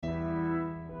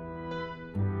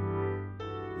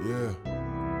Yeah.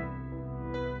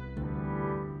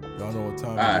 Y'all know what time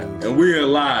All it right, is. and we are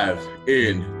live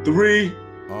in 3,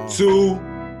 2,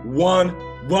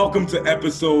 1. Welcome to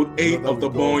episode 8 of the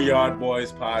Boneyard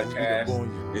Boys podcast.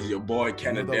 This is your boy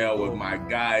Kennedale with my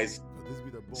guys.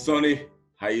 Sonny,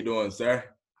 how you doing, sir?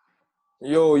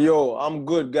 Yo, I'm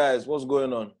good, guys. What's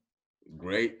going on?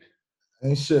 Great.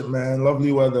 Ain't shit, man.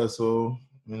 Lovely weather, so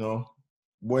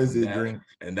boys they drink.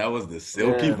 And that was the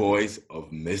silky voice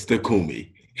of Mr.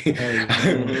 Kumi. Hey.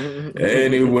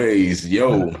 Anyways,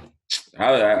 yo,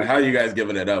 how you guys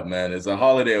giving it up, man? It's a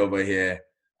holiday over here.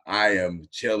 I am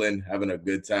chilling, having a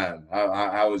good time.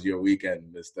 How was your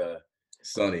weekend, Mr.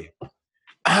 Sonny?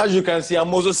 As you can see,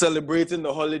 I'm also celebrating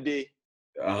the holiday.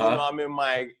 Uh-huh. You know,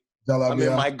 I'm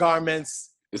in my garments.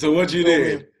 So what you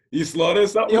did? You slaughtered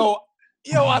something? Yo,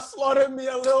 I slaughtered me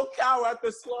a little cow at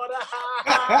the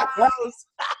slaughterhouse.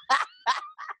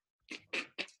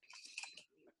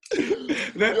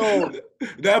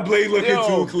 That blade looking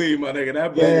too clean, my nigga.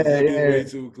 That blade is looking way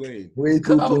too clean. Way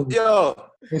too clean. Yo,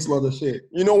 ain't slaughter shit.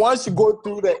 You know, once you go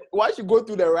through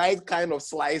the right kind of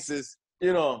slices,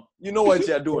 you know what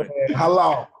you're doing.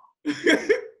 Halal.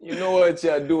 You know what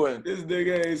you're doing. This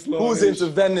nigga ain't slaughtered. Who's into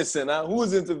venison, huh?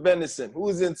 Who's into venison?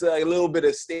 Who's into a little bit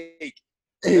of steak?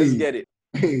 Hey. Let's get it.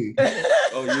 Hey.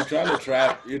 Oh, you're trying to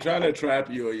trap your slaughter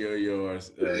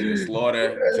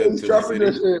to the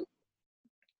city. Shit.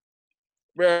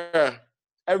 Bruh,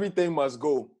 everything must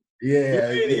go.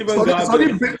 Yeah.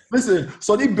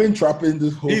 Sonny been trapping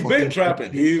this whole. He's been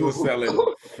trapping. He was selling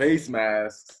face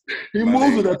masks. He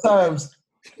moves with the times.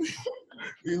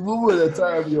 He's moving with the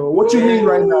time, yo. What you mean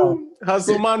right now?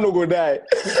 Hasselman no go die.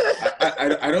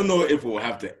 I don't know if we'll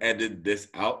have to edit this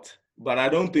out, but I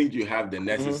don't think you have the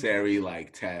necessary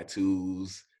like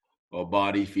tattoos or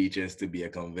body features to be a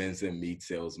convincing meat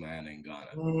salesman in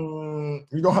Ghana.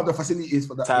 You don't have the facilities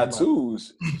for that.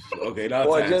 Tattoos. Okay, not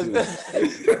or tattoos.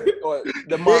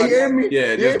 The mark.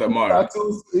 Yeah, just the mark.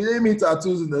 Tattoos. It ain't mean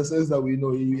tattoos in the sense that we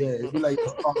know. Yeah, it'd be like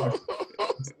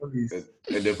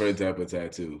a different type of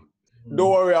tattoo.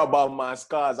 Don't worry about my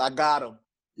scars. I got them.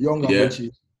 Young and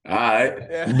richy. All right,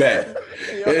 bet.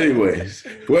 Anyways,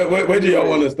 where do y'all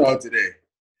want to start today?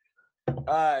 All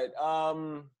right.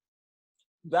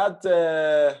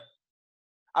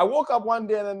 I woke up one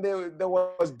day and there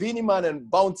was Beanie Man and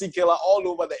Bounty Killer all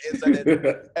over the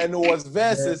internet, and it was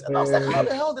verses, and I was like, how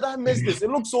the hell did I miss this? It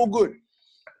looked so good.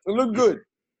 It looked good.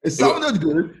 It sounded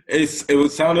good. It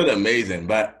sounded amazing,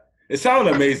 but. It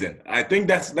sounded amazing. I think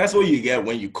that's what you get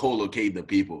when you co-locate the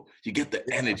people. You get the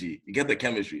energy. You get the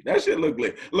chemistry. That shit looked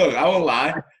lit. Look, I won't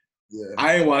lie. Yeah.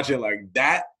 I ain't watching like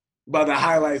that, but the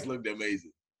highlights looked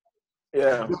amazing.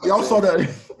 Yeah. Y'all saw that.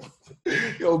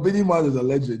 Yo, Beanie Man is a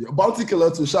legend. Bounty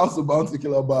Killer too. Shouts to Bounty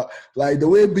Killer, but like the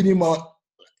way Beanie Man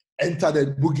entered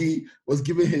and Boogie was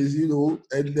giving his,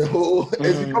 and the whole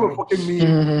it's become a fucking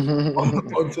meme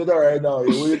on Twitter right now.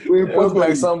 We look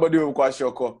like somebody with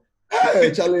Kwashoko.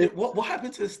 Hey, Charlie. What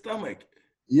happened to his stomach?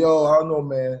 Yo, I don't know,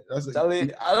 man. That's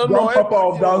Charlie, I don't know. Papa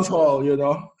of dance hall,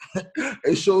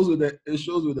 It shows with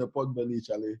the pot belly,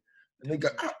 Charlie.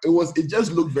 It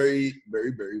just looked very,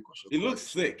 very, very cautious. He looks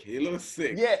sick.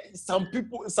 Yeah, some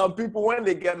people when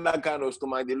they get that kind of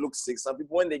stomach, they look sick. Some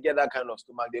people when they get that kind of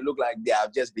stomach, they look like they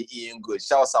have just been eating good.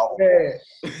 Shouts out. Yeah.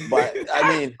 But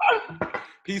I mean,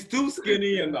 he's too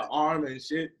skinny in the arm and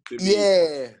shit. To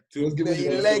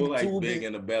leg like too big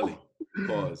in the belly.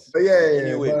 Pause. But yeah.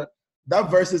 Anyway. But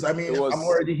that versus, I mean, I'm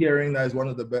already hearing that is one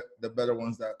of the better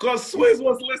ones that. Because Swizz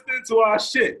was listening to our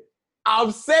shit.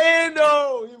 I'm saying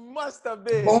though, he must have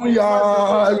been.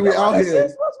 Boneyard, we out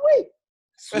here.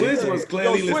 Swizz was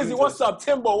clearly listening. Swizzy, what's up?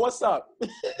 Timbo, what's up?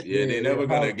 Yeah, they're never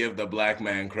gonna give the black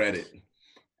man credit.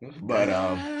 But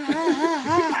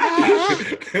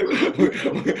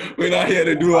we're not here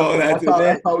to do all that today.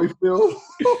 That's how we feel.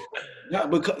 Yeah,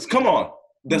 because come on,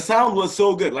 the sound was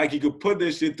so good. Like you could put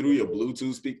this shit through your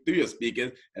Bluetooth through your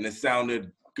speakers, and it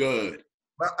sounded good.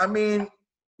 But I mean,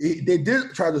 they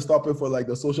did try to stop it for like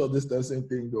the social distancing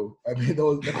thing, though. I mean,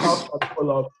 the house was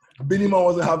full of. Beanie Man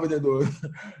wasn't having it though.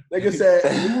 Like I said,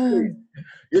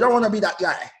 you don't want to be that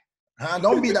guy. Huh?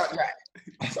 Don't be that guy.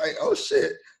 It's like, oh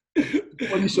shit.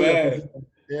 The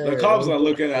cops are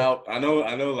looking out. I know.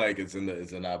 Like it's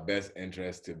in our best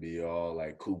interest to be all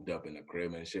like cooped up in the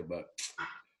crib and shit. But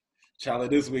Charlie,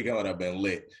 this weekend would have been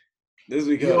lit. This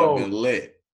weekend would have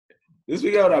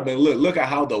been lit. Look at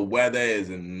how the weather is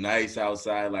and nice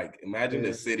outside. Like imagine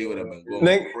the city would have been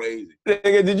going crazy.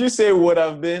 Nigga, did you say would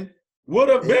have been? Would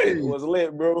have been. It was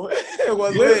lit, bro. It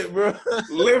was lit, bro.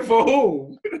 Lit for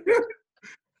whom?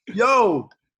 Yo,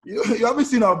 you haven't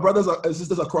seen our brothers and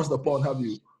sisters across the pond, have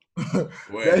you?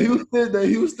 The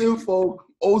Houston folk,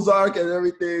 Ozark and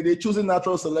everything, they choosing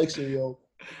natural selection, yo.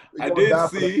 I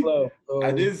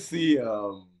did see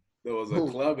there was a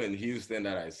club in Houston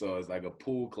that I saw. It's like a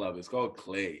pool club. It's called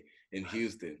Clay in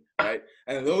Houston, right?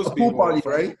 And those people pool party,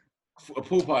 right? A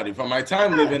pool party. From my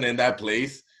time living in that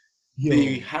place,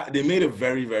 they made it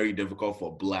very, very difficult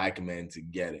for black men to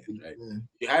get in, right? Yeah.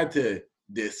 You had to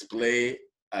display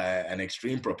an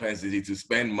extreme propensity to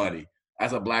spend money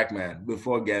as a black man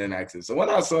before getting access. So when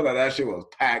I saw that shit was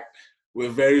packed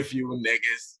with very few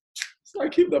niggas, it's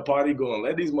like, keep the party going.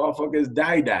 Let these motherfuckers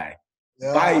die.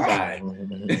 Yeah. Bye.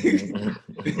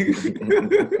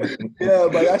 Yeah,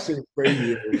 but that shit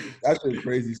crazy. That shit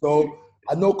crazy. So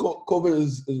I know COVID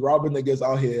is robbing niggas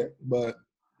out here, but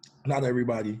not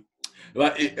everybody.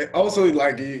 But also,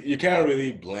 like, you can't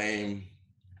really blame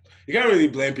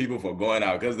people for going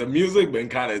out, because the music been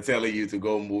kind of telling you to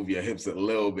go move your hips a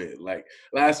little bit. Like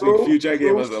last week, Future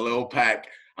gave us a little pack.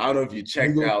 I don't know if you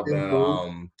checked out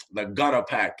the Gunna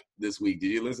pack this week.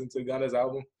 Did you listen to Gunna's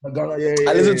album? I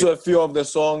listened to a few of the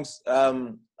songs. I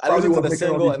listened to the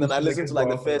single, and then I listened to like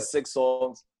the first 6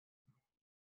 songs.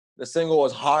 The single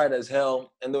was hard as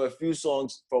hell, and there were a few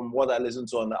songs from what I listened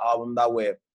to on the album that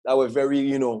were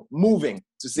very, moving,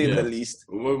 to say the least.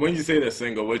 When you say the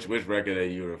single, which record are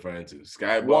you referring to?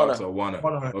 Skybox or Wanna?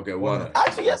 Okay, Wanna.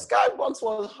 Actually, yeah, Skybox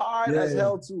was hard as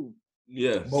hell too.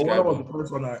 Yeah, but Wanna was the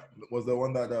first one. Was the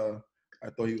one that I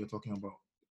thought you were talking about.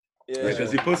 Yeah,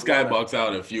 because he put Skybox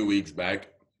out a few weeks back.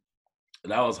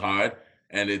 That was hard,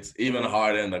 and it's even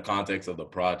harder in the context of the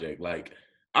project. Like,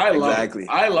 I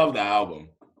love the album.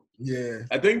 Yeah,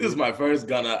 I think this is my first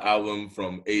Gunna album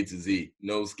from A to Z,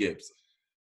 no skips.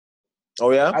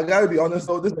 Oh yeah, I gotta be honest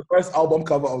though. This is the first album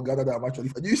cover of Gunna that I'm actually.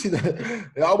 Do you see the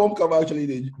album cover? Actually,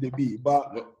 they beat.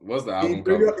 But what's the album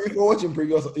cover? If you're watching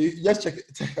previous, you just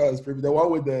check out his previous. The one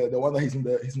with the one that he's in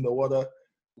the water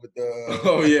with the.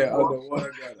 Oh yeah, the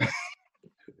water Gunna.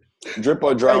 Drip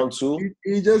or Drown too.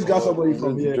 He just got somebody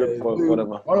from here. Drip or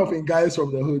whatever. One of the guys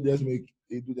from the hood just make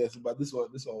he do this, but this one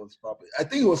was proper. I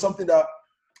think it was something that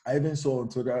I even saw on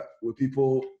Twitter with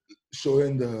people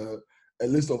showing a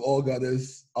list of all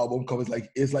Gunna's album covers. Like,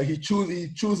 it's like he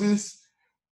chooses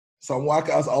some whack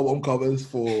ass album covers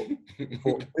for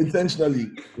intentionally.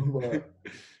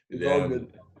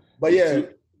 But yeah,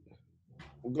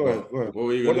 go ahead. What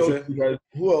were you gonna say?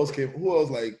 Who else came? Who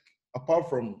else, like, apart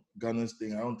from Gunna's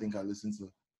thing? I don't think I listened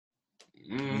to.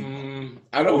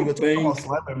 I don't think.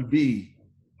 Slam and B.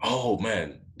 Oh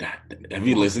man, have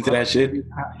you listened to that shit?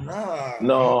 Nah.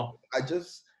 No.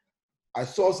 I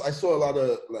saw a lot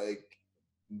of like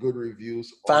good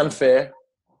reviews. Fanfare.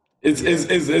 It's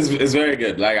very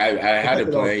good. Like I had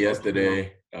it playing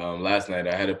yesterday. Last night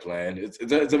I had it playing. It's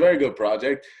a very good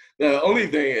project. The only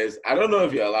thing is, I don't know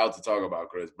if you're allowed to talk about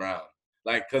Chris Brown.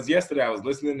 Like, because yesterday I was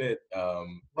listening to it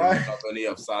in the company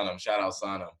of Sanam. Shout out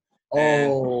Sanam.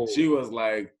 And she was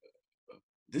like,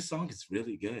 "This song is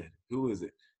really good. Who is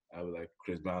it?" I was like,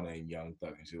 "Chris Brown and Young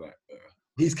Thug." And she's like,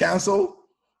 "He's canceled."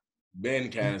 Been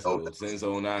canceled since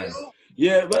 2009.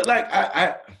 Yeah, but like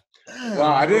I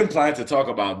didn't plan to talk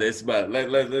about this, but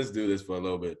let's do this for a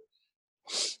little bit.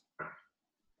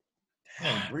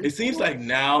 It seems like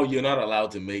now you're not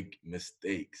allowed to make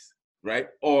mistakes, right?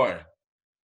 Or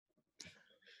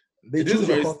they choose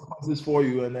the consequences for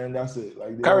you, and then that's it.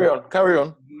 Like, carry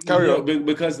on.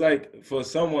 Because like for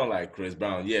someone like Chris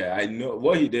Brown, yeah, I know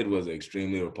what he did was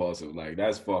extremely repulsive. Like,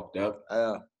 that's fucked up.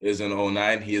 It's in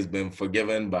 2009. He has been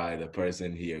forgiven by the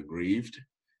person he aggrieved,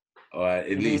 or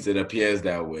at least it appears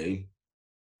that way.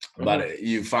 But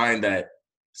you find that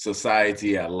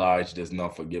society at large does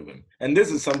not forgive him, and this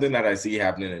is something that I see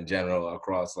happening in general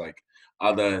across like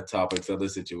other topics, other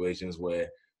situations where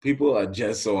people are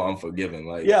just so unforgiving.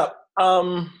 Like, yeah,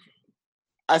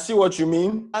 I see what you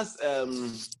mean. As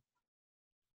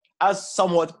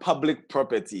somewhat public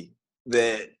property,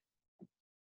 the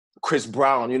Chris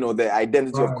Brown, the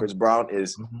identity of Chris Brown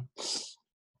is.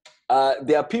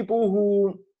 There are people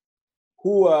who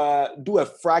do a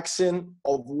fraction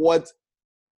of what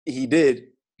he did,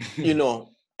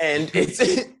 and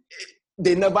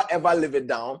they never ever live it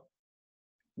down.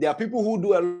 There are people who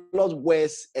do a lot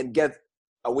worse and get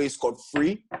away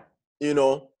scot-free,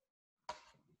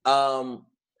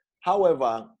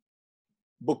 However,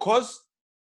 because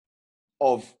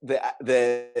of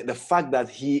the fact that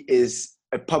he is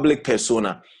a public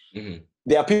persona,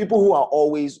 there are people who are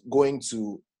always going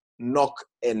to knock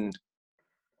and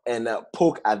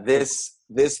poke at this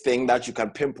thing that you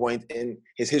can pinpoint in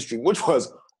his history, which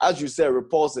was, as you said,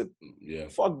 repulsive,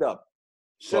 fucked up,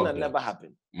 shouldn't have never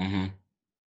happened.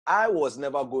 I was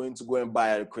never going to go and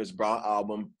buy a Chris Brown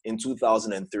album in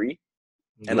 2003.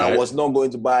 And I was not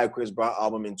going to buy a Chris Brown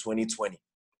album in 2020.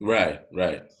 Right.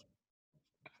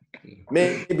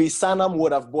 Maybe Sanam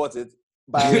would have bought it,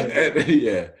 but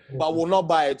will not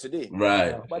buy it today.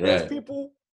 Right. But there's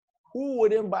people who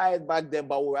wouldn't buy it back then,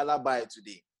 but would rather buy it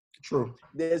today. True.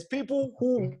 There's people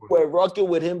who were rocking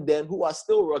with him then who are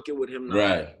still rocking with him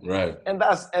now. Right. And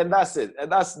that's it.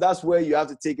 And that's where you have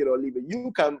to take it or leave it.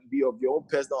 You can be of your own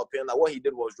personal opinion that what he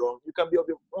did was wrong. You can be of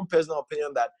your own personal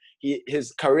opinion that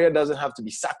his career doesn't have to be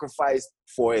sacrificed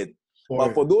for it.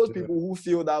 But for those people who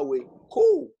feel that way,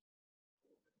 cool.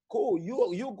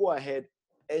 You go ahead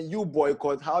and you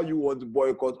boycott how you want to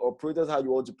boycott or protest how you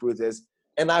want to protest.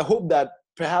 And I hope that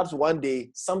perhaps one day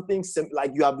something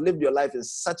like you have lived your life in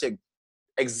such an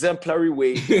exemplary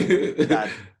way that,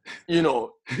 you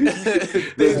know,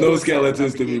 there's no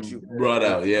skeletons to be brought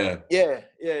out. Yeah,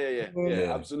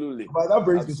 absolutely. But that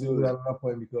brings me to another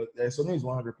point, because Sonny is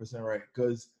 100% right.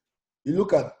 Because you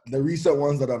look at the recent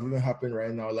ones that have even happened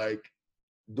right now, like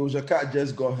Doja Cat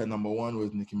just got her number 1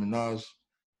 with Nicki Minaj.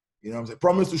 You know what I'm saying?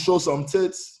 Promised to show some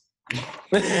tits.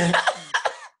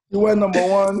 She went number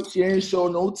 1. She ain't show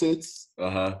no tits.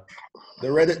 The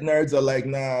Reddit nerds are like,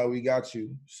 nah, we got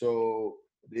you. So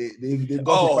they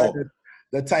got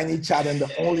the tiny chat and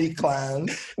the only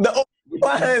clans. The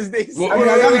clans.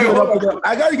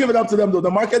 I gotta give it up to them though. The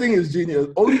marketing is genius.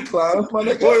 Only clans, man.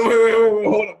 Wait,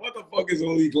 hold on. What the fuck is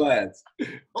only clans?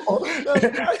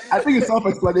 I think it's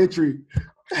self-explanatory.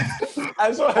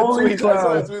 I saw only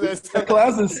class.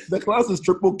 The class is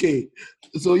triple K.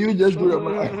 So you just do the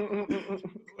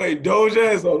Wait,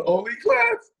 Doja is on only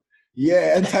class?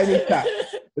 Yeah, and Tiny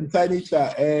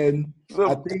Chat. And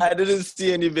so I didn't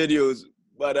see any videos,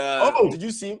 but did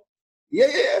you see?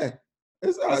 Yeah.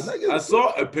 I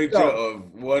saw a picture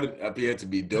of what appeared to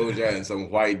be Doja and some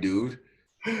white dude.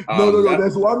 No.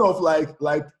 There's one of like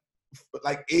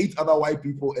 8 other white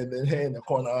people, and then her in the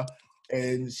corner.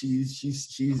 And she's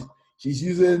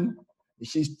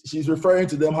referring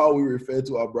to them how we refer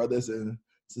to our brothers and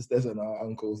sisters and our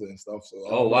uncles and stuff.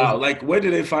 So wow! Like, where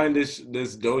did they find this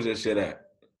Doja shit at?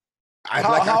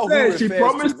 I said, she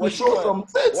promised to show some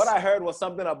tits. What I heard was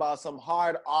something about some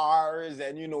hard R's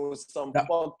and some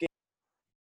fucking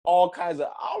all kinds of.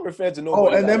 I'll refer to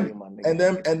nobody. And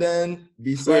then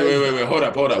besides. Wait! Hold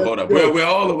up! We're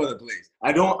all over the place.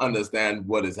 I don't understand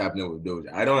what is happening with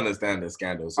Doja. I don't understand the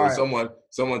scandal. So someone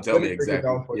tell me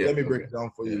exactly. Let me break it down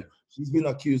for you. She's been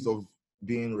accused of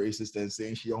being racist and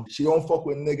saying she don't fuck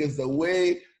with niggas the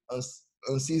way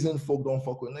unseasoned folk don't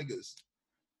fuck with niggas.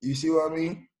 You see what I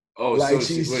mean? Oh, like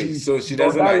so she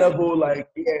doesn't on that level, like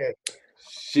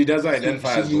she doesn't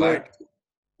identify as black.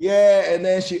 Yeah, and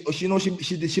then she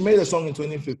made a song in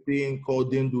 2015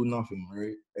 called "Didn't Do Nothing,"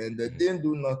 right? And the "Didn't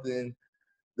Do Nothing,"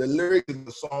 the lyrics of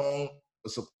the song are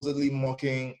supposedly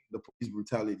mocking the police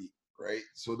brutality, right?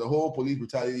 So the whole police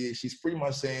brutality, she's pretty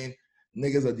much saying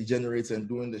niggas are degenerates and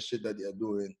doing the shit that they are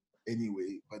doing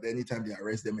anyway. But anytime they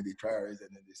arrest them and they try to arrest them,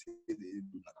 and they say they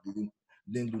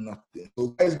didn't do nothing. So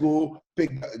guys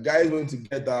going to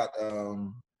get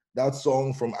that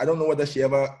song from, I don't know whether she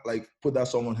ever like put that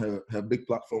song on her big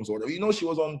platforms or whatever. You know, she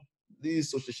was on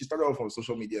these social, she started off on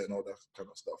social media and all that kind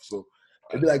of stuff. So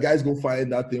it'd be like guys go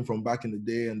find that thing from back in the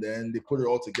day and then they put it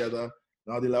all together.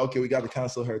 Now they're like, okay, we got to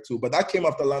cancel her too. But that came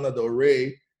after Lana Del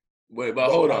Rey. Wait, but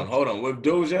hold on. With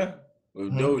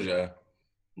Doja,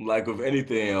 like with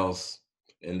anything else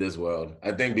in this world,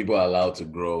 I think people are allowed to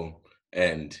grow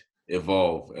and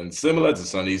evolve. And similar to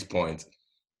Sonny's point,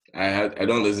 I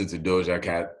don't listen to Doja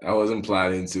Cat. I wasn't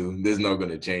planning to. This is not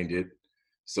going to change it.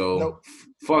 So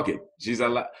fuck it. She's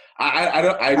allowed.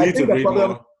 I need to read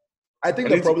more. I think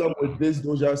the problem with this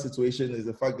Doja situation is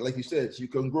the fact, like you said, she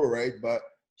can grow, right? But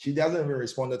she hasn't even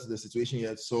responded to the situation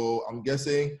yet. So I'm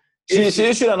guessing she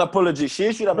issued an apology. She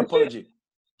issued an apology.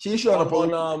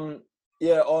 On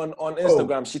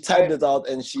Instagram. She typed it out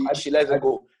and she let it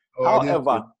go.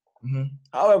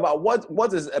 However,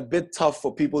 what is a bit tough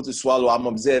for people to swallow, I'm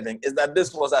observing, is that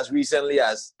this was as recently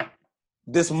as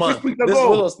this month. 6 weeks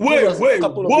ago.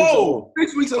 Whoa!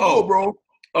 6 weeks ago, bro.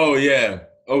 Oh yeah.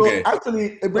 Okay. So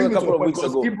actually, it brings me to a point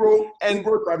because Ebro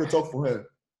tried to talk for her.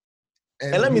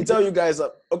 And let me tell you guys,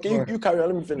 you carry on.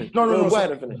 Let me finish. No, go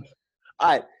ahead and finish. All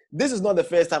right. This is not the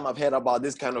first time I've heard about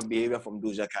this kind of behavior from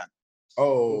Doja Cat.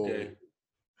 Oh. Okay.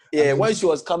 Yeah, when she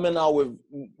was coming out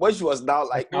she was now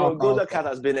like, Doja Cat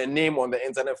has been a name on the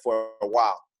internet for a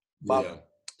while. But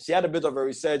she had a bit of a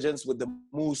resurgence with the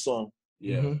Moo song.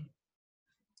 Yeah. Mm-hmm.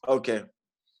 Okay.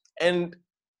 And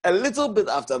a little bit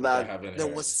after that, there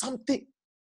was something.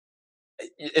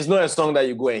 It's not a song that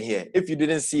you go and hear. If you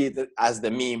didn't see it as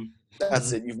the meme,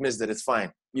 that's it. You've missed it. It's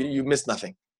fine. You missed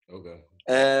nothing. Okay.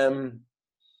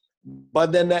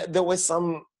 But then there was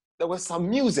some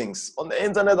musings on the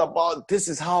internet about this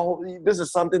is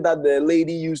something that the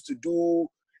lady used to do.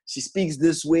 She speaks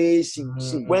this way. She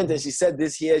went and she said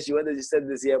this here. She went and she said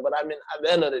this here. But I mean, at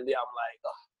the end of the day, I'm like,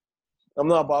 I'm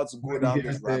not about to go down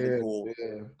this rabbit hole.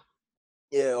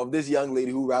 Yeah, of this young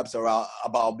lady who raps around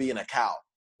about being a cow.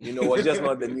 You know, it's just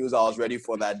not the news I was ready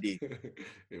for that day.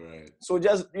 You're right. So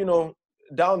just,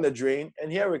 down the drain. And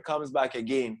here it comes back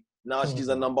again. Now she's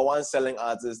a #1 selling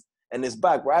artist. And it's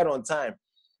back right on time.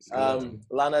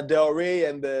 Lana Del Rey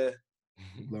and the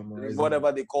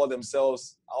whatever they call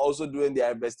themselves are also doing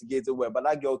their investigative work. But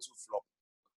that girl too flop.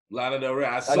 Lana Del Rey,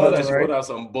 I saw that she put out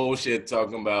some bullshit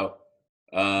talking about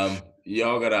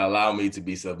y'all gotta allow me to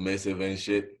be submissive and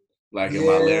shit. Like in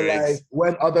my lyrics.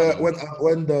 Like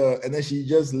and then she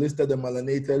just listed the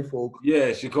melanated folk.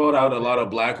 Yeah, she called out a lot of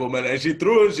black women and she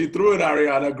threw in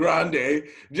Ariana Grande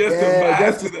just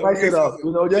to spice it up.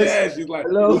 She's like,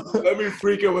 let me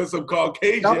freak it with some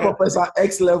Caucasian. That Professor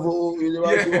X level.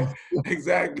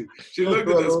 Exactly. She looked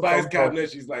at the spice cabinet.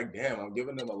 She's like, damn, I'm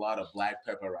giving them a lot of black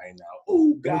pepper right now.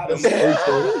 Ooh, got him.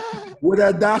 With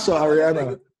a dash of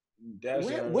Ariana.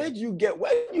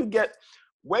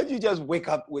 Where do you just wake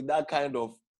up with that kind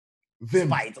of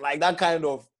spite, like that kind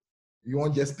of? You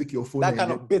won't just pick your phone. That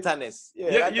kind of bitterness.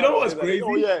 Yeah, you know what's crazy?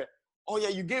 Oh yeah.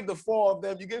 You gave the four of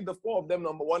them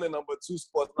 #1 and #2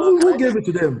 spots. Who gave it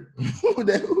to them?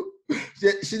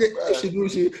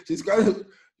 She's kind of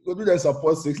go do that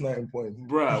support 6-9 points.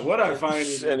 Bruh, what I find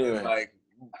is like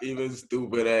even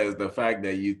stupid as the fact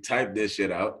that you typed this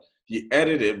shit out, you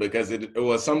edited it because it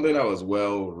was something that was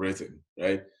well written,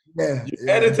 right? Yeah, you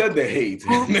edited the hate.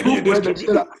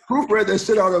 Proofread the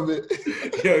shit out of it.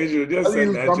 Yo, you should just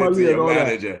send that shit to your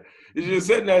manager. You should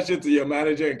send that shit to your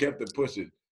manager and kept it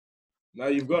pushing. Now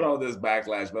you've got all this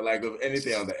backlash, but like with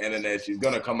anything on the internet, she's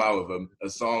gonna come out with a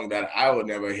song that I would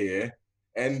never hear,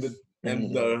 and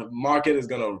the market is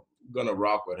gonna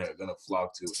rock with her, gonna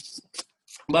flock to it.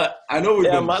 But I know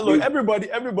look,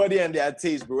 everybody and their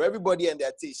taste, bro. Everybody and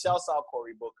their taste. Shouts out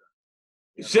Cory Booker.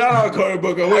 Shout out Cory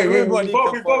Booker. Wait,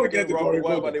 before we get to Cory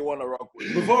Booker, they want to rock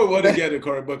with. Before we want to get to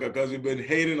Cory Booker, because we've been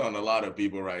hating on a lot of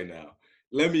people right now.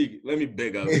 Let me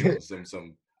big up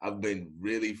some. I've been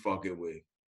really fucking with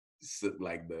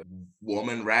like the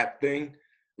woman rap thing,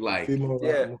 like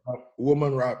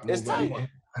woman rap. It's time.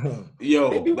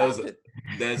 Yo,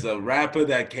 there's a rapper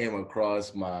that came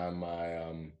across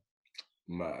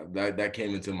that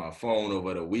came into my phone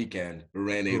over the weekend.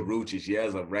 Rene Rucci. She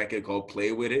has a record called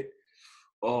 "Play With It."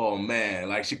 Oh man,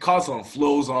 like she caught some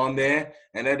flows on there,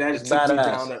 and that just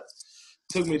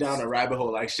took me down the rabbit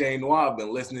hole. Like Shane Noir, I've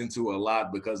been listening to a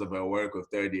lot because of her work with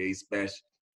 38 Special.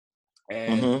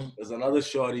 And there's another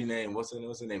shorty named what's her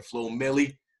name? Flo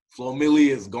Milli. Flo Milli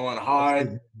is going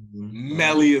hard.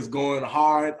 Melly is going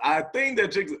hard. I think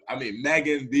that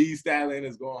Megan Thee Stallion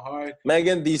is going hard.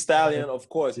 Megan Thee Stallion, of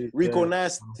course. Rico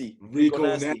Nasty.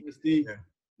 Yeah.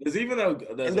 There's even a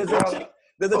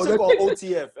There's a chick called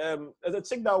OTF. There's a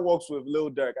chick that works with Lil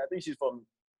Durk. I think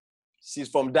she's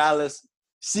from Dallas.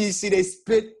 See, they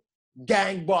spit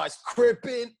gang bars,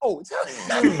 crippin'. Oh,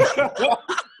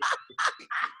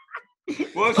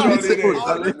 what's her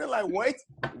name? Like what?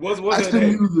 What's her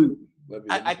name?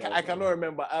 I cannot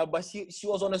remember. But she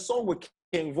was on a song with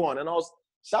King Von, and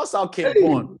shouts out King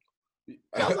Von.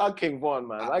 Shouts out King Von,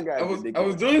 man. That guy. I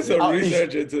was doing some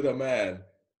research into the man.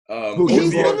 I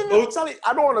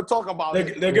don't want to talk about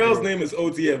it. The girl's name is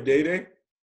OTF Day.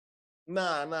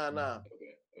 Nah. Okay.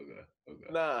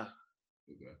 Nah.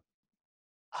 Okay.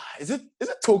 Is it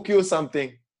Tokyo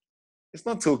something? It's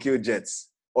not Tokyo Jets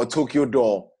or Tokyo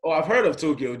Doll. Oh, I've heard of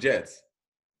Tokyo Jets.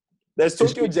 There's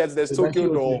Tokyo Jets. There's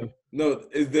Tokyo Doll. No,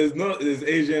 there's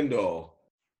Asian Doll.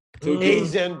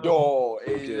 Asian Doll.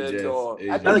 I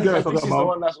think she's the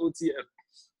one that's OTF.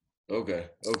 Okay.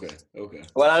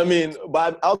 Well, I mean,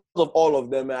 but out of all of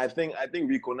them, I think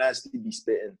Rico Nasty be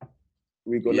spitting.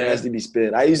 Nasty be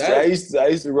spitting. I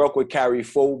used to rock with Carrie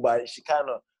Fo, but she kind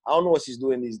of, I don't know what she's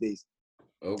doing these days.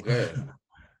 Okay.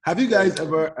 Have you guys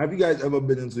ever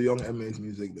been into Young M.A's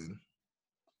music then?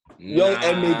 Young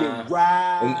M.A. the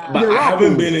rap. But I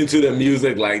haven't been into the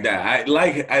music like that. I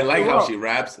like how she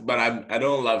raps, but I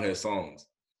don't love her songs.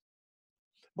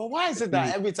 But why is it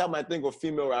that every time I think of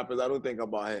female rappers, I don't think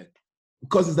about her?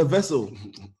 Because it's the vessel.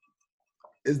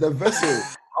 It's the vessel.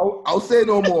 I'll say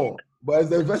no more, but it's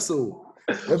the vessel.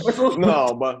 The vessel.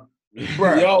 No, but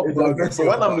when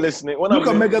I'm listening, look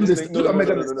at Megan Thee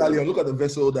Stallion. Look at the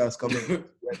vessel that's coming.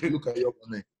 Look at your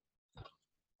money.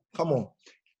 Come on,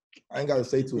 I ain't gotta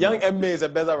say too Young much. M.A. is a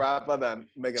better rapper than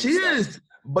Megan. She is.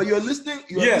 but you're listening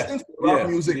to rap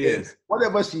music. And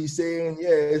whatever she's saying,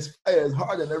 it's fire, it's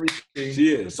hard and everything.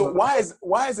 She is. So why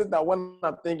is it that when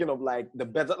I'm thinking of like the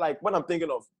better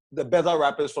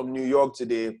rappers from New York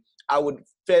today, I would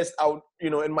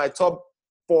in my top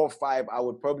 4 or 5, I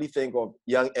would probably think of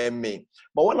Young M.A.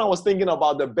 But when I was thinking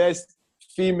about the best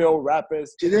female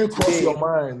rappers, it didn't cross your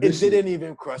mind. It didn't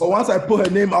even cross. But once I put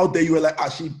her name out there, you were like,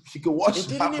 she could watch. It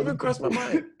didn't even cross my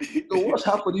mind. She could watch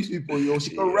half of these people, yo.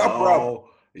 She could rap.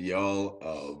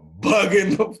 Y'all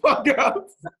bugging the fuck out.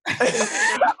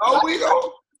 Oh, we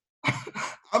know.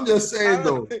 I'm just saying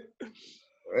though. Hey,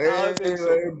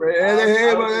 bro.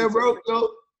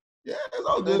 Yeah, it's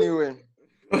all good. Anyway.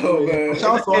 Oh, man.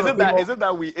 Is it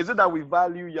that we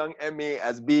value Young M.A.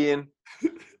 as being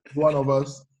one of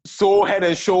us, so head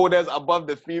and shoulders above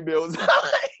the females?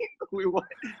 I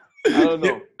don't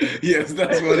know. Yes,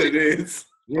 that's what it is.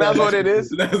 That's what it is.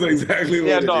 That's exactly what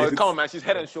it is. Yeah, no, come on, man. She's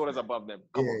head and shoulders above them.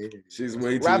 Come on. She's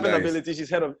way too rapping nice. ability. She's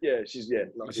head of she's way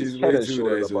too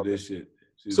nice with this shit.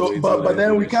 So, but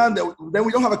then we can't. Then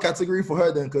we don't have a category for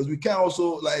her then, because we can't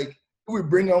also like we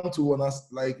bring her to on us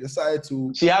like decide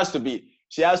to. She has to be.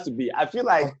 I feel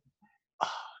like,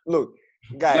 look,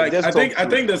 guys. Like, I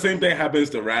think the same thing happens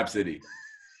to Rhapsody.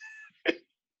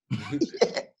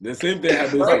 The same thing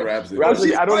happens to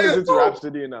Rhapsody. I don't listen to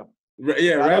Rhapsody enough.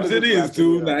 Yeah, Rhapsody is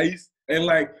too nice. And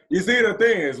like, you see, the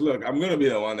thing is, look, I'm gonna be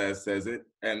the one that says it,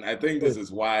 and I think this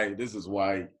is why there's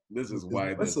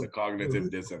a cognitive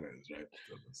dissonance, right?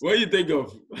 What do you think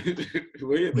of?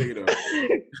 What are you thinking of?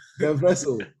 The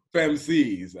vessel.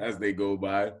 FemCs as they go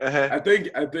by. Uh-huh. I think,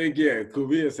 yeah,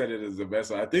 Kuvia said it as the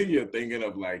vessel. I think you're thinking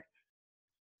of like,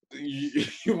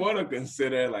 you want to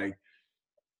consider like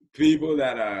people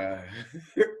that are.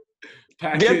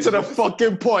 Get to the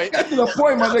fucking point. Get to the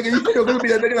point, my nigga. You think you're gonna be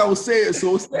the nigga that will say it,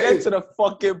 so stay. Get to the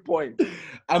fucking point.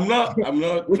 I'm not trying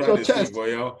to speak for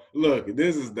y'all. Look,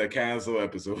 this is the cancel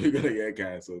episode. We're gonna get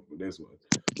canceled for this one.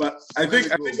 But I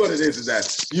think what it is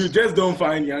that you just don't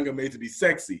find Young M.A. to be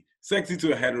sexy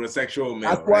to a heterosexual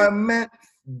male. That's what I meant.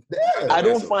 Yeah. I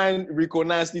don't find Rico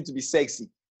Nasty to be sexy.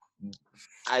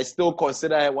 I still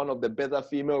consider her one of the better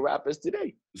female rappers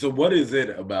today. So what is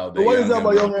it about What is it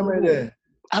about Young M.A. then?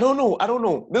 I don't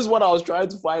know. This is what I was trying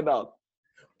to find out.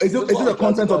 Is it the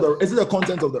content of the? Is it the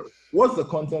content of the? What's the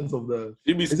content of the?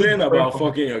 You be saying about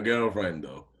fucking your girlfriend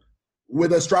though,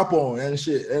 with a strap on and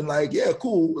shit, and like, yeah,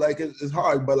 cool. Like it's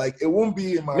hard, but like it won't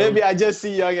be in my. Maybe I just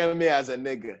see Young M.A. as a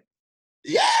nigga.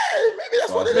 Yeah, maybe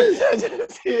that's what it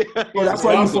is. Well, that's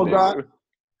why you forgot.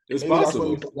 It's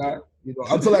possible. You know,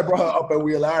 until I brought her up and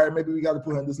we were like, all right, maybe we got to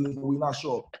put her in this list, but we're not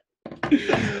sure.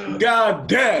 God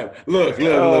damn! Look.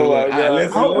 I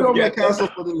hope we don't get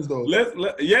canceled for this though. We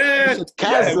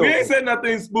ain't said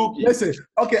nothing spooky. Listen,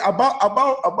 okay, about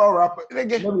rapper. Let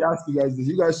me ask you guys this.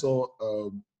 You guys saw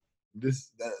the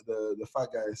fat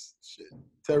guy's shit.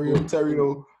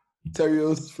 Terrio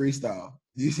Terrio's freestyle.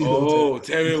 You see?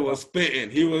 Terrio was spitting.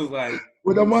 He was like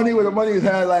with the money in his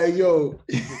hand, like yo.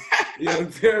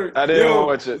 Terrio. I didn't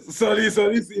watch it. So he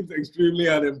seems extremely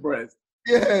unimpressed.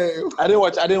 Yeah, I didn't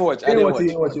watch. I didn't watch it.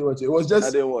 It was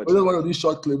just one of these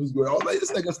short clips going. I was like,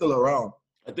 this nigga's still around.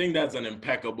 I think that's an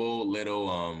impeccable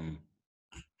little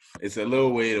it's a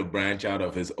little way to branch out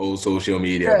of his old social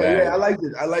media. Yeah, I liked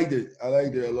it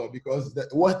a lot because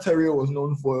what Terrio was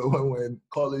known for when we were in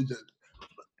college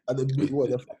at the beach,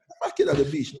 the kid at the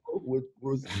beach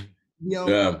was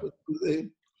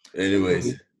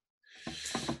Anyways,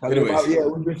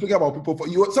 we've been thinking about people.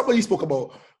 Somebody spoke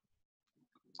about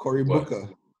Cory Booker.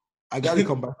 I gotta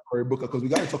come back to Cory Booker because we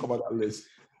gotta talk about that list.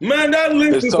 Man, that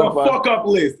list is a fuck up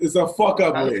list. It's a fuck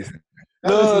up list.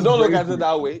 No, don't look at it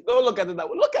that way. Look at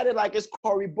it like it's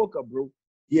Cory Booker, bro.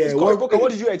 Yeah, Cory Booker.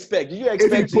 What did you expect? Did you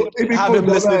expect to have him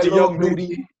listening to Young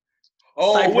Nudy?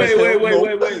 Oh,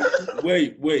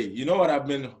 wait. You know what?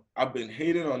 I've been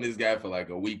hating on this guy for like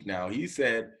a week now. He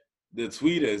said the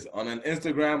tweeters on an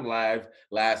Instagram live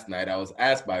last night. I was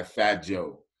asked by Fat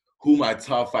Joe who my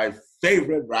top 5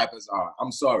 favorite rappers are.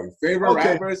 I'm sorry, favorite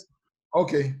rappers.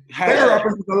 Okay, favorite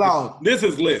rappers is allowed. This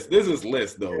is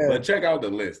list though. Yeah. But check out the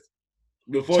list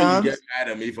before you get mad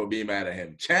at me for being mad at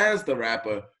him. Chance the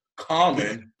Rapper,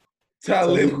 Common,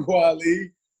 Talib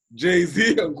Kweli,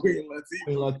 Jay-Z, and Queen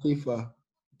Latifah.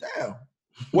 Damn.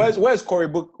 Where's Cory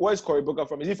Booker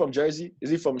from? Is he from Jersey? Is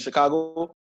he from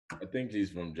Chicago? I think he's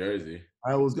from Jersey.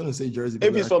 I was gonna say Jersey.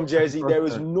 If he's from Jersey, there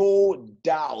is no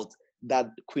doubt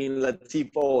that Queen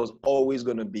Latifah was always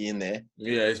going to be in there.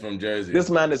 Yeah, he's from Jersey.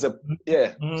 This man is so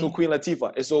Queen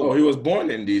Latifah. It's over. Oh, he was born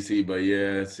in D.C., but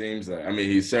yeah, it seems like,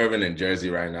 he's serving in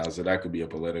Jersey right now, so that could be a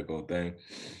political thing.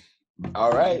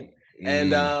 All right.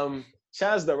 And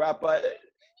Chance the Rapper,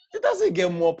 it doesn't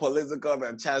get more political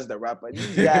than Chance the Rapper.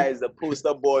 This guy is the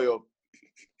poster boy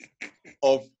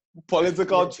of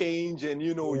political change and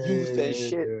youth and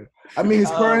shit. Yeah. I mean,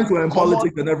 his parents were in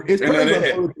politics and everything. His parents were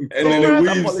in politics. And then the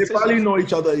weaves. They probably know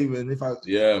each other even. If I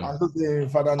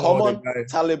father know the guy.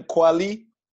 Talib Kweli,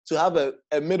 to have a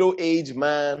middle-aged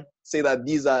man say that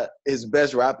these are his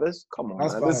best rappers. Come on,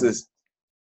 man. This is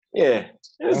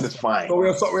fine. So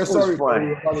we're sorry.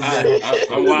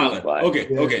 I'm wilding.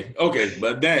 Okay.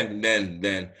 But then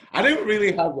I didn't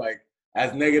really have like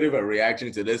as negative a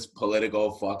reaction to this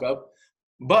political fuck up.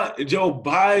 But Joe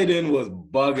Biden was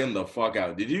bugging the fuck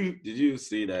out. Did you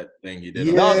see that thing he did?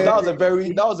 Yeah.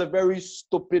 That was a very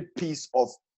stupid piece of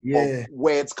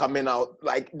words coming out.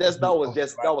 Like that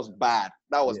was bad.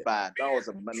 That was bad. That was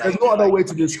a. There's no other way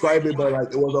to describe it, but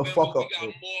like it was a fuck up.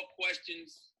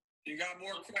 You got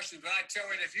more questions, but I tell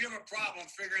you, if you have a problem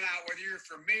figuring out whether you're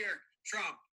for me or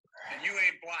Trump, then you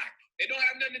ain't black. It don't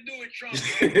have nothing to do with Trump.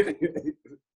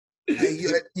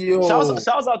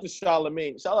 Shouts out to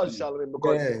Charlemagne. Shout out to Charlemagne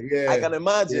because I can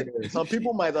imagine some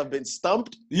people might have been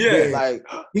stumped. Yeah, like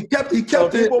he kept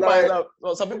some people might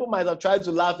have tried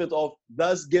to laugh it off,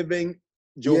 thus giving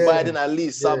Joe Biden at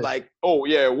least some like, oh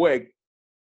yeah, wait.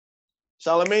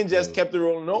 Charlemagne just kept it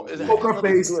rolling. No, it's poker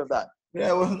face with that.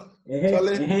 Yeah, well,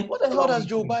 what the hell does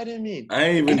Joe Biden mean? I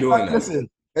ain't even doing that. Listen,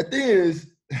 the thing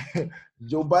is,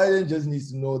 Joe Biden just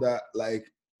needs to know that like.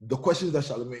 The questions that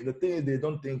Charlemagne, the thing is, they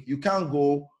don't think you can't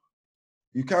do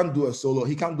a solo.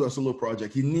 He can't do a solo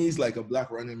project. He needs like a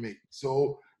black running mate.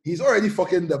 So he's already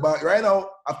fucking the back right now.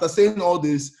 After saying all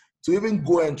this, to even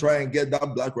go and try and get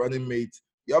that black running mate,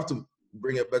 you have to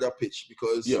bring a better pitch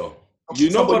because you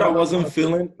know what I wasn't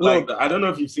feeling? Like I don't know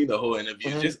if you've seen the whole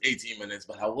interview, just 18 minutes,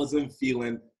 but I wasn't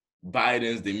feeling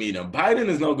Biden's demeanor. Biden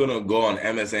is not gonna go on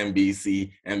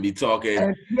MSNBC and be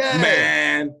talking,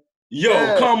 man.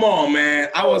 Yo, come on, man!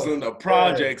 I was in the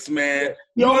projects, man.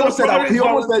 He almost said I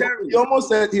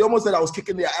was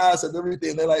kicking their ass and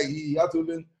everything. They're like, he had to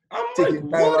even. I'm like,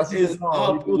 what is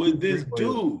up with this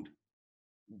dude?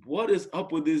 What is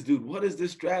up with this dude? What is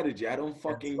this strategy? I don't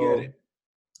fucking get it.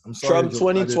 I'm sorry, Trump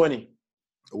 2020.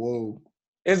 Whoa!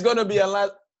 It's gonna be a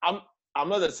lot. I'm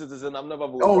not a citizen. I'm never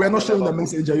voting. Oh, we're not showing the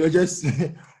messenger. You're just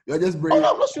bringing.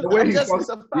 Oh, I'm not showing. The way he talks.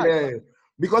 Yeah.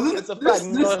 Because this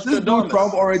dude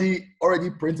Trump already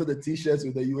printed the T-shirts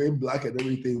with the UN black and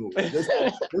everything.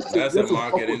 That's a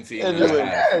marketing team.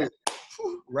 Anyway.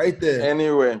 Right there.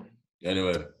 Anyway.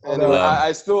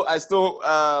 I still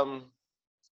no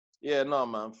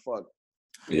man, fuck.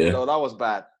 Yeah. No, that was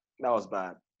bad. That was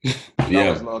not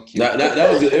cute.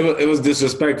 It was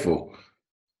disrespectful.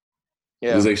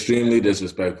 Yeah. It was extremely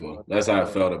disrespectful. That's how I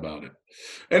felt about it.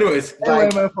 Anyways,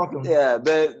 the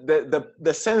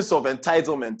sense of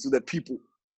entitlement to the people,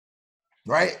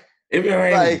 right? If you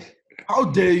ain't like, how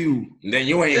dare you? Then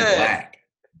you ain't black.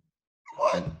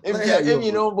 What? If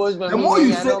you know, boys, the more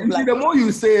you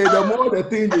say, the more the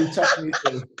thing they chat me.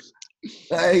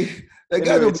 Like the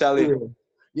guy will tell you.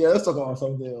 Yeah, let's talk about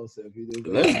something else.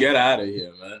 Let's get out of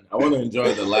here, man. I want to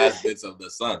enjoy the last bits of the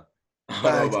sun. I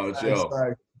don't know about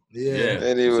y'all. Yeah.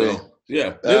 Anyway. So,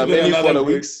 yeah. Maybe for the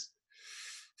weeks.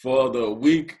 For the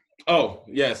week. Oh,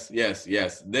 yes.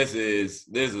 This is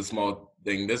a small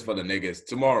thing. This is for the niggas.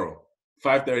 Tomorrow,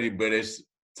 5:30 British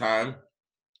time.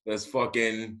 That's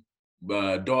fucking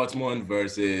Dortmund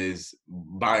versus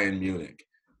Bayern Munich.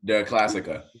 They're a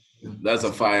Klassiker. That's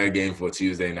a fire game for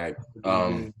Tuesday night.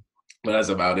 But that's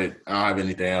about it. I don't have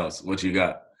anything else. What you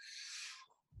got?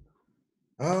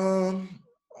 I'm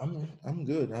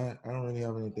good. I don't really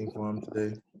have anything for him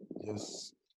today.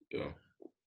 Just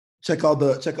check out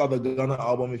the Gunna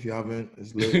album if you haven't.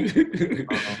 It's lit.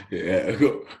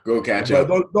 Go catch up.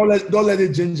 Don't let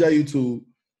it ginger you to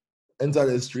enter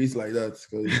the streets like that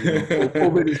because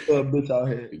COVID is still a bitch out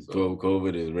here. So.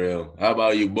 COVID is real. How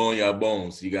about you, Bone Your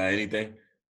Bones? You got anything?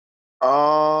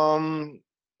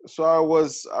 So I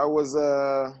was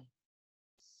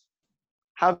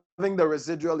having the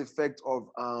residual effect of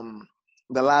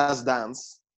The Last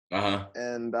Dance,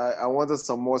 and I wanted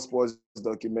some more sports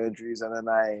documentaries, and then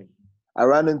I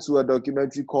ran into a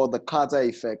documentary called The Carter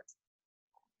Effect.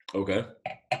 Okay.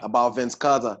 About Vince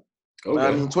Carter. Okay.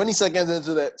 I mean, 20 seconds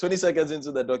into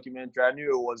the documentary, I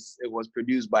knew it was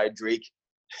produced by Drake.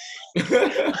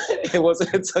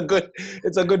 It's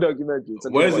a good documentary.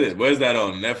 Where's that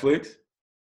on? Netflix?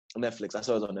 Netflix. I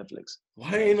saw it on Netflix.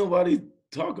 Why ain't nobody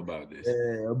talk about this?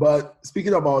 Yeah, but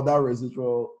speaking about that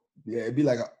residual, it'd be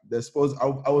like the sports.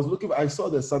 I saw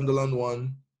the Sunderland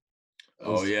one.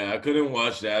 Oh yeah, I couldn't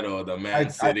watch that or the Man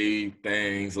City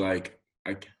things. Like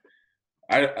I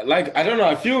don't know.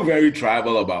 I feel very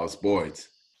tribal about sports.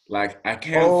 Like I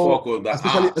can't fuck with the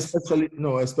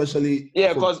especially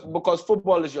yeah, because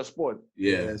football is your sport.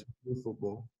 Yeah, especially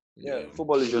football. Yeah,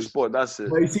 football is your sport. That's it.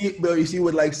 But you see,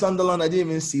 with like Sunderland, I didn't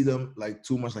even see them like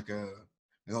too much. Like I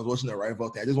was watching the rival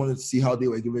thing. I just wanted to see how they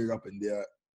were giving it up in there.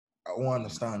 I won't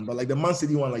understand. But like the Man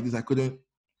City one, like this, I couldn't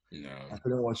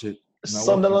watch it.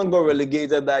 Sunderland got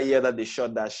relegated that year that they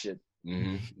shot that shit.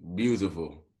 Mm-hmm.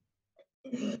 Beautiful.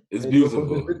 It's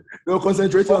beautiful. They'll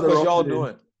concentrate on the wrong y'all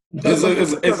doing.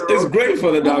 It's great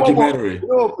for the documentary.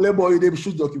 Playboy, they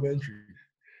shoot documentary.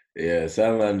 Yeah,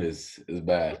 Sunderland is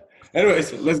bad.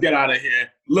 Anyways, let's get out of here.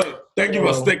 Look, thank you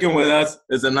for sticking with us.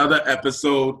 It's another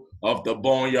episode of the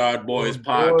Boneyard Boys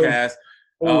podcast.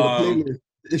 Playlist.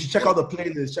 You should check out the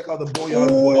playlist. Check out the Boneyard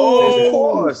Boys. Of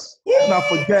course. Let's not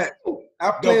forget.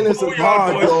 That playlist is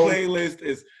hard, Boys bro. Playlist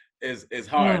is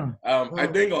hard. I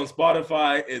think on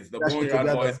Spotify it's the Boneyard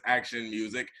Boys Action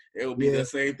Music. It will be the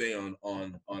same thing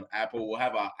on Apple. We'll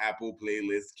have our Apple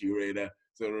playlist curator,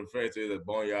 so refer to the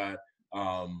Boneyard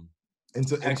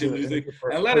Action Music,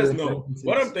 and let us know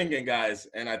what I'm thinking, guys.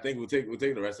 And I think we'll take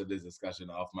the rest of this discussion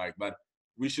off mic, but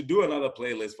we should do another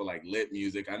playlist for like lit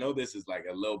music. I know this is like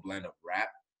a little blend of rap,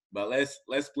 but let's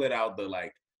split out the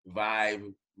like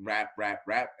vibe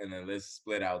rap, and then let's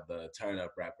split out the turn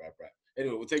up rap.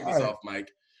 Anyway, we'll take this off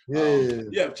mic.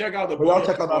 Check out the Boys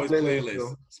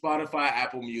playlist. Spotify,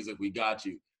 Apple Music, we got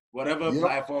you. Whatever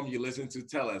platform you listen to,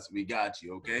 tell us. We got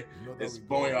you, okay? It's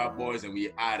Boneyard Boys, and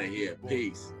we out of here.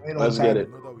 Peace. Let's get it.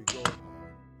 You know that we go hard.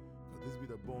 Cause this be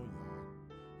the Boneyard.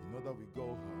 You know that we go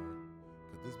hard.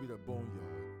 Cause this be the Boneyard.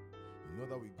 You know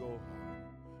that we go hard.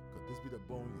 Cause this be the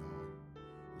Boneyard.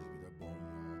 This be the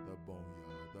Boneyard, the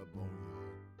Boneyard, the Boneyard.